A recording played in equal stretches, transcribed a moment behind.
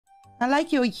I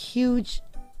like your huge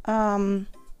ahoge.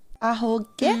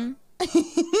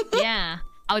 Yeah.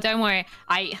 Oh, don't worry.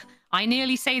 I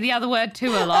nearly say the other word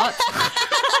too a lot.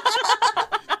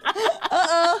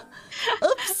 Uh-oh.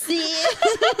 Oopsie.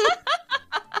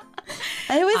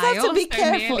 I always have to be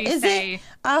careful. Is it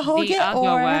ahoge the other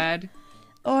word?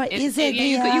 Or is it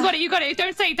the... You got it.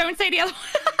 Don't say the other word.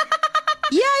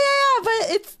 Yeah,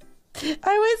 but it's... I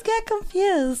always get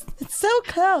confused. It's so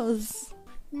close.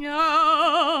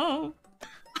 No.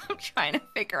 I'm trying to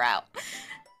figure out.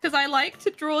 Because I like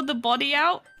to draw the body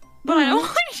out, but I don't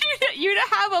want you to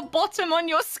have a bottom on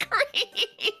your screen.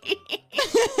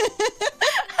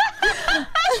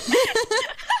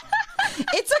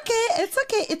 It's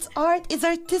okay. It's art. It's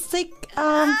artistic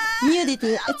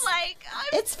nudity.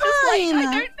 It's fine. I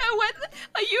don't know whether...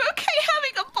 Are you okay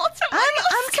having a bottom on your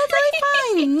I'm screen? totally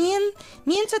fine.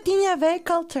 Me and Chatini are very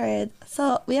cultured,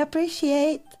 so we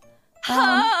appreciate.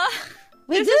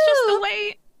 This is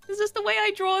just the way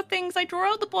I draw things. I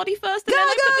draw out the body first, and then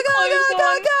I put the clothes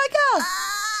on.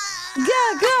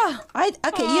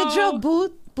 Go. You draw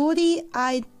booty.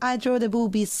 I draw the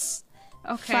boobies.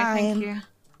 Okay, fine. thank you.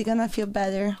 You're gonna feel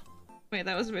better. Wait,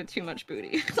 that was a bit too much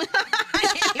booty.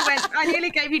 I nearly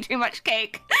gave you too much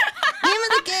cake. Give me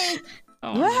the cake.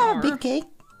 Oh, Do I have a big cake?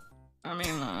 I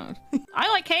mean, I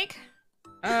like cake.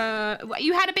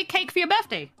 You had a big cake for your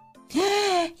birthday.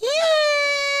 Yeah!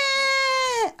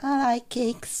 I like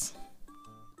cakes.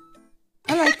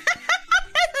 I like...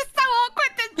 This is so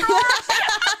awkward to draw.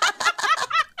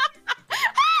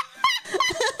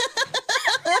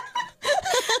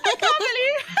 I can't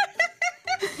believe...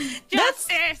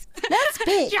 Justice! That's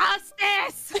big.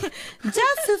 Justice!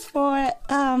 Justice for,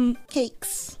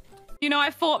 cakes. You know,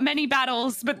 I've fought many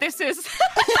battles, but this is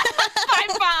by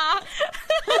far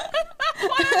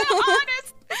one of the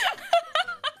hardest.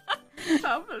 I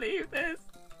can't believe this.